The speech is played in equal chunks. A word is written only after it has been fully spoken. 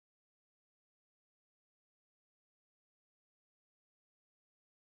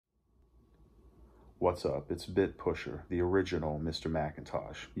What's up? It's BitPusher, the original Mr.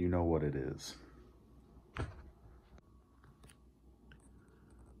 Macintosh. You know what it is.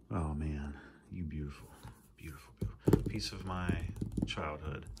 Oh man, you beautiful, beautiful, beautiful. Piece of my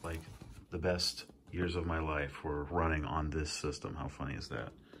childhood. Like, the best years of my life were running on this system. How funny is that?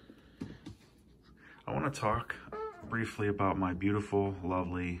 I want to talk briefly about my beautiful,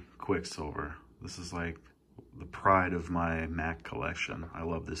 lovely Quicksilver. This is like the pride of my Mac collection. I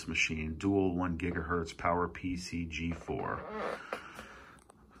love this machine. Dual 1 gigahertz Power PC G4.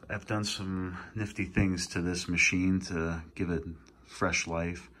 I've done some nifty things to this machine to give it fresh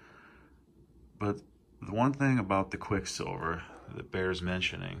life. But the one thing about the Quicksilver that bears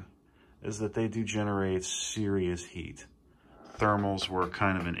mentioning is that they do generate serious heat. Thermals were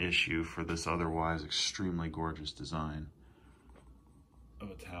kind of an issue for this otherwise extremely gorgeous design of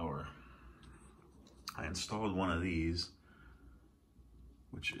a tower. I installed one of these,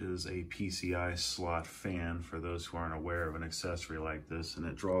 which is a PCI slot fan for those who aren't aware of an accessory like this, and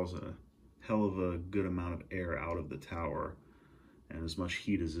it draws a hell of a good amount of air out of the tower. And as much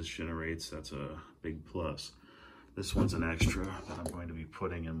heat as this generates, that's a big plus. This one's an extra that I'm going to be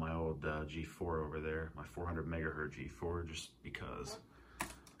putting in my old G4 over there, my 400 megahertz G4, just because.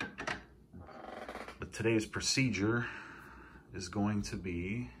 But today's procedure is going to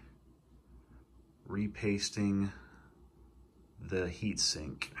be repasting the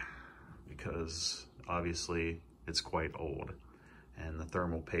heatsink, because obviously it's quite old, and the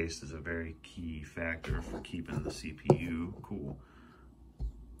thermal paste is a very key factor for keeping the CPU cool.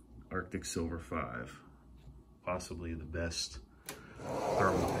 Arctic Silver 5, possibly the best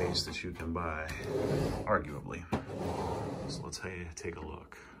thermal paste that you can buy, arguably. So let's take a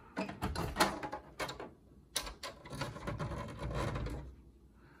look.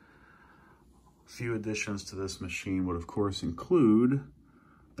 A few additions to this machine would of course include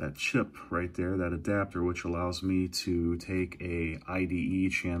that chip right there, that adapter, which allows me to take a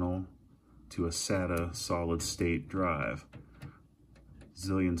IDE channel to a SATA solid state drive.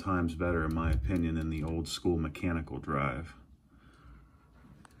 Zillion times better, in my opinion, than the old school mechanical drive.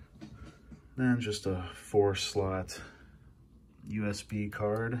 Then just a 4-slot USB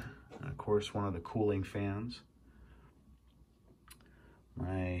card, and of course one of the cooling fans.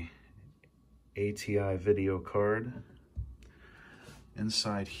 My ATI video card.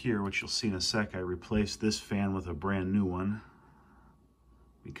 Inside here, which you'll see in a sec, I replaced this fan with a brand new one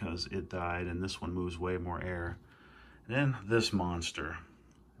because it died, and this one moves way more air. Then this monster.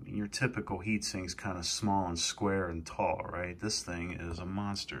 I mean, your typical heatsink's kind of small and square and tall, right? This thing is a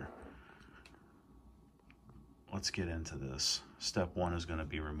monster. Let's get into this. Step one is going to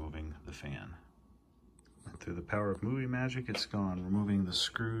be removing the fan. Through the power of movie magic, it's gone. Removing the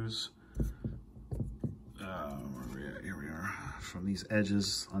screws. Here we are. From these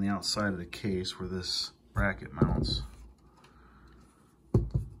edges on the outside of the case where this bracket mounts.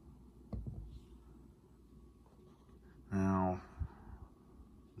 Now,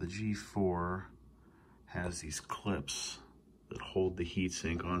 the G4 has these clips that hold the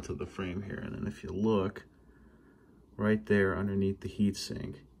heatsink onto the frame here. And then if you look, right there underneath the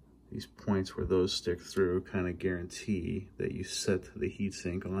heatsink, these points where those stick through kind of guarantee that you set the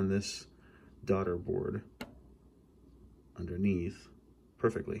heatsink on this daughter board underneath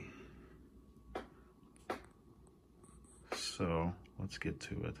perfectly. So let's get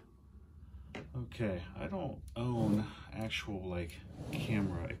to it. Okay, I don't own actual like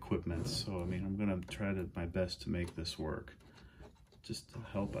camera equipment, so I mean, I'm gonna try my best to make this work, just to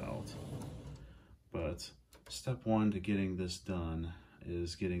help out. But step one to getting this done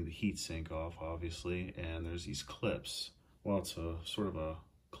is getting the heatsink off, obviously, and there's these clips. Well, it's a sort of a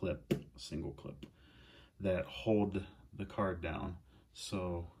clip, a single clip, that hold the card down.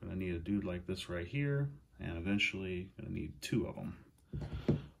 So I'm gonna need a dude like this right here, and eventually gonna need 2 of them.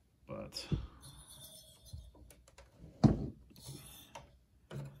 But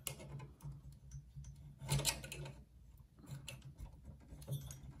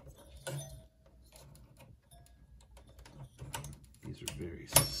these are very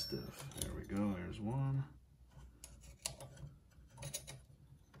stiff. There we go, there's one.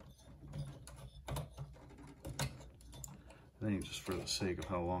 I think just for the sake of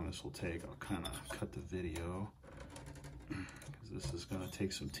how long this will take, I'll kind of cut the video, because this is going to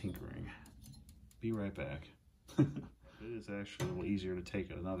take some tinkering. Be right back. It is actually a little easier to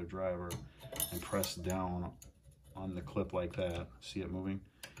take another driver and press down on the clip like that. See it moving?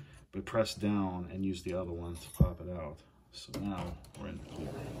 But press down and use the other one to pop it out. So now we're in the clear.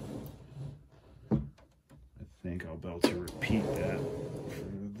 I think I'll be able to repeat that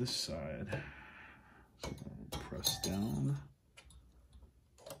for this side. So press down.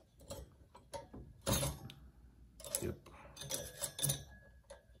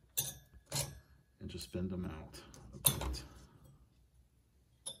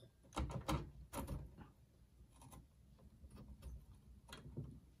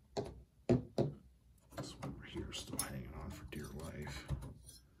 screwdriver's still hanging on for dear life.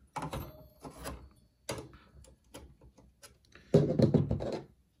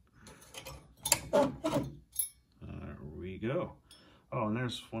 There we go. Oh, and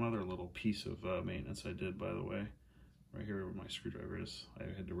there's one other little piece of maintenance I did, by the way. Right here where my screwdriver is. I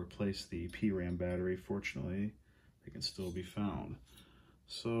had to replace the PRAM battery. Fortunately, they can still be found.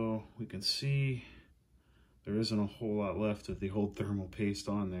 So we can see there isn't a whole lot left of the old thermal paste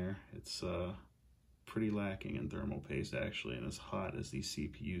on there. It's pretty lacking in thermal paste, actually, and as hot as these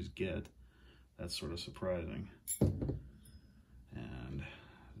CPUs get, that's sort of surprising. And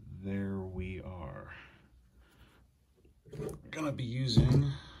there we are. We're gonna be using,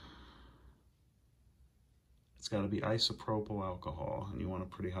 it's gotta be isopropyl alcohol, and you want a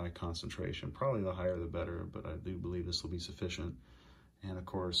pretty high concentration. Probably the higher the better, but I do believe this will be sufficient. And of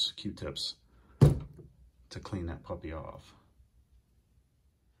course, Q-tips to clean that puppy off.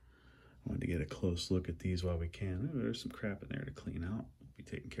 I wanted to get a close look at these while we can. Ooh, there's some crap in there to clean out. We'll be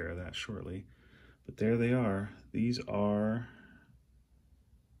taking care of that shortly. But there they are. These are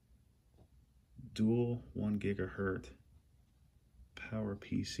dual 1 gigahertz Power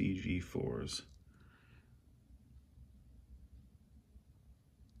PC G4s.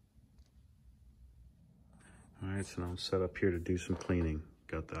 Alright, so now I'm set up here to do some cleaning.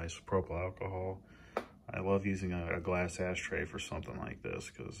 Got the isopropyl alcohol. I love using a glass ashtray for something like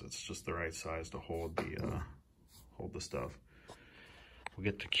this because it's just the right size to hold the stuff. We'll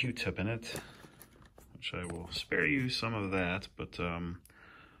get the Q-tip in it, which I will spare you some of that, but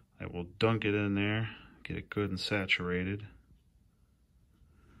I will dunk it in there, get it good and saturated.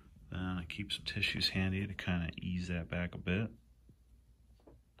 Then I keep some tissues handy to kind of ease that back a bit.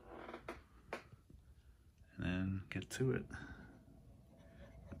 And then get to it.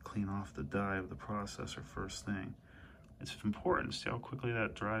 Clean off the die of the processor first thing. It's important. See how quickly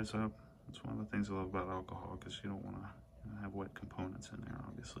that dries up? That's one of the things I love about alcohol, because you don't want to have wet components in there,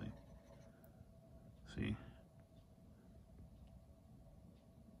 obviously. See?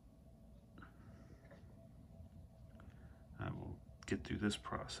 I will get through this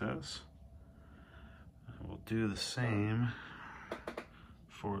process. I will do the same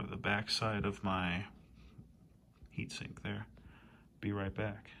for the back side of my heatsink there. Be right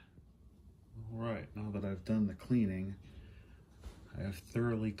back. All right, now that I've done the cleaning, I have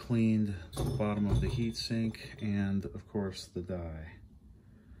thoroughly cleaned the bottom of the heatsink and, of course, the die.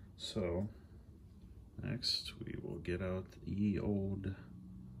 So, next we will get out the old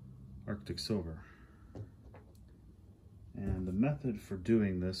Arctic Silver. And the method for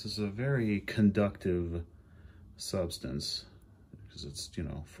doing this is a very conductive substance because it's, you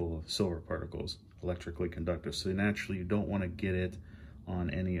know, full of silver particles, electrically conductive. So naturally you don't want to get it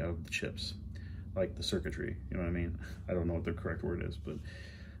on any of the chips, like the circuitry, you know what I mean? I don't know what the correct word is, but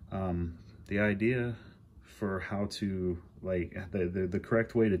the idea for how to, like, the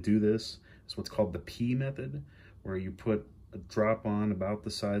correct way to do this is what's called the pea method, where you put a drop on about the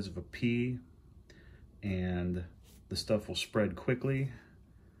size of a pea and the stuff will spread quickly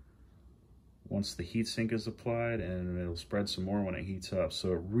once the heatsink is applied, and it'll spread some more when it heats up.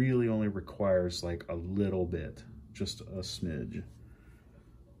 So it really only requires like a little bit, just a smidge,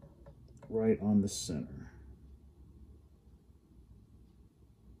 right on the center.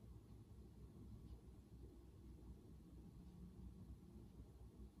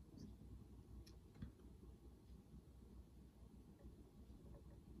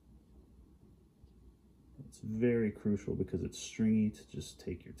 It's very crucial because it's stringy to just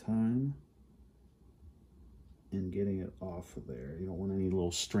take your time in getting it off of there. You don't want any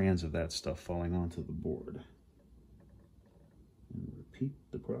little strands of that stuff falling onto the board. And repeat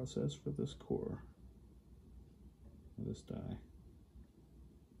the process for this core, for this die.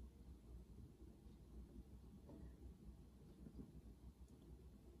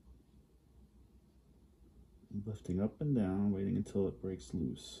 Lifting up and down, waiting until it breaks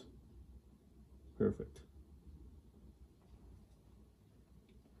loose. Perfect.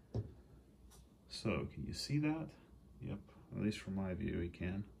 So, can you see that? Yep, at least from my view, you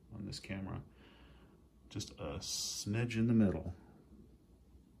can on this camera. Just a smidge in the middle.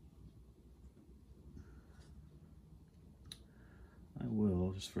 I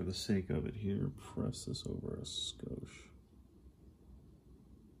will, just for the sake of it here, press this over a skosh.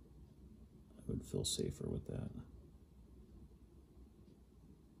 I would feel safer with that.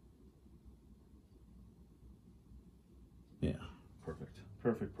 Yeah, perfect.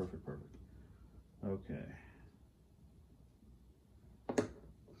 Perfect, perfect, perfect. Okay.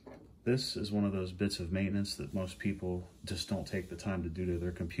 This is one of those bits of maintenance that most people just don't take the time to do to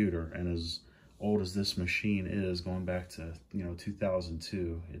their computer, and is old as this machine is, going back to, you know,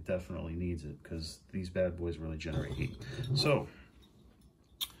 2002, it definitely needs it because these bad boys really generate heat. So,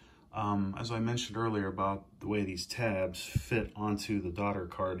 as I mentioned earlier about the way these tabs fit onto the daughter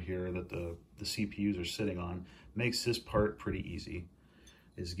card here that the CPUs are sitting on, makes this part pretty easy,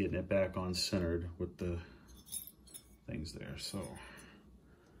 is getting it back on centered with the things there. So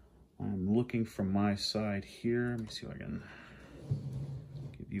I'm looking from my side here. Let me see if I can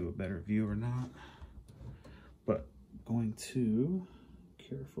give you a better view or not. But I'm going to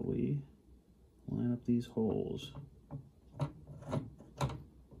carefully line up these holes.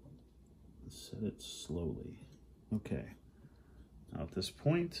 Set it slowly. Okay. Now at this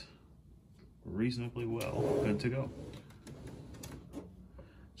point, reasonably well, good to go.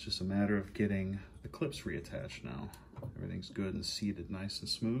 It's just a matter of getting the clips reattached now. Everything's good and seated nice and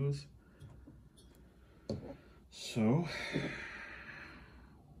smooth. So,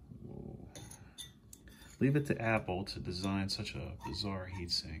 we'll leave it to Apple to design such a bizarre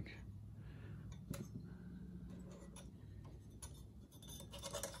heatsink.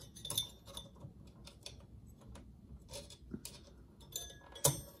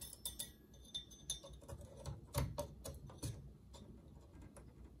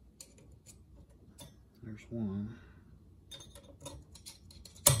 There's one.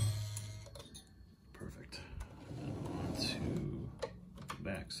 Perfect. And on to the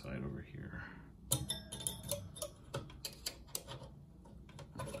back side over here.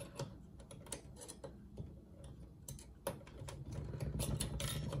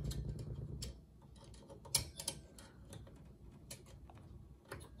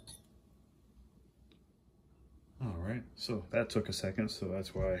 So that took a second, so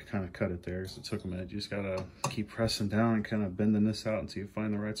that's why I kind of cut it there, because it took a minute. You just gotta keep pressing down and kind of bending this out until you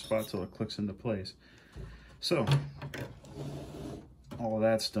find the right spot till it clicks into place. So all of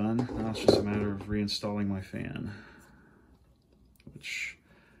that's done. Now it's just a matter of reinstalling my fan, which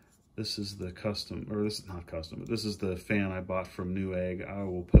this is the custom, or this is not custom, but this is the fan I bought from Newegg. I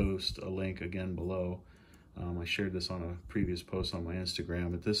will post a link again below. I shared this on a previous post on my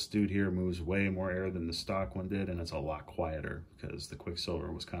Instagram, but this dude here moves way more air than the stock one did, and it's a lot quieter because the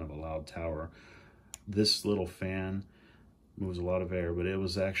Quicksilver was kind of a loud tower. This little fan moves a lot of air, but it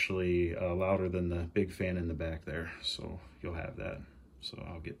was actually louder than the big fan in the back there, so you'll have that. So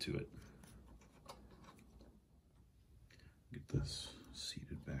I'll get to it. Get this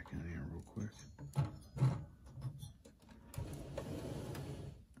seated back in here real quick.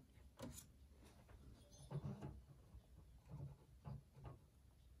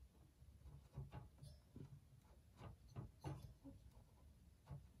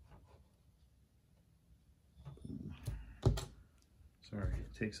 Sorry,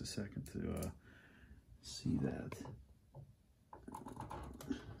 it takes a second to see that.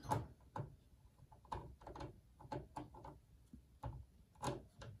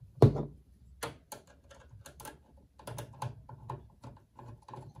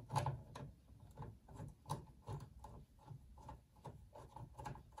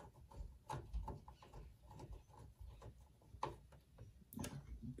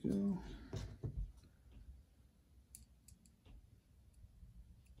 There we go.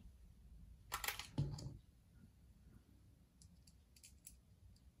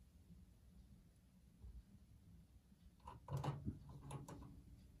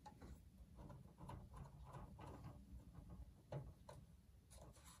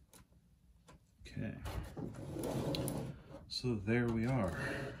 Okay, so there we are,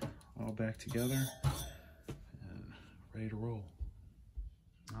 all back together and ready to roll.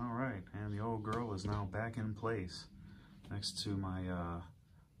 All right, and the old girl is now back in place next to my, I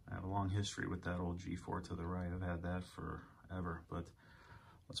have a long history with that old G4 to the right. I've had that forever, but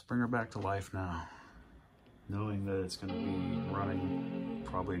let's bring her back to life now, knowing that it's going to be running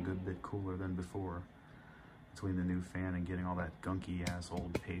probably a good bit cooler than before between the new fan and getting all that gunky ass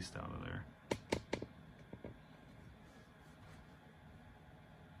old paste out of there.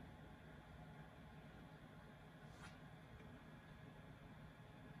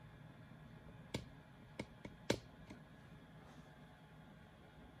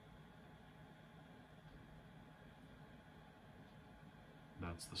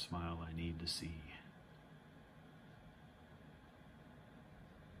 That's the smile I need to see.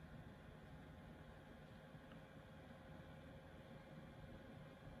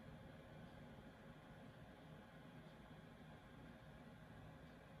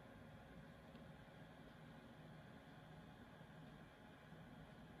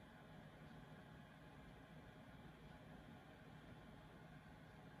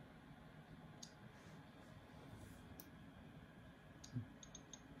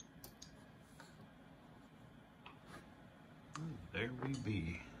 there we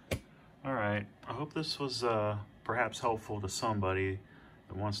be. All right, I hope this was perhaps helpful to somebody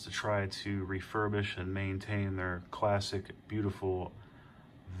that wants to try to refurbish and maintain their classic, beautiful,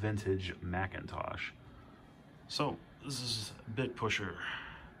 vintage Macintosh. So, this is BitPusher,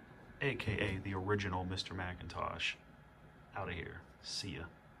 aka the original Mr. Macintosh. Out of here. See ya.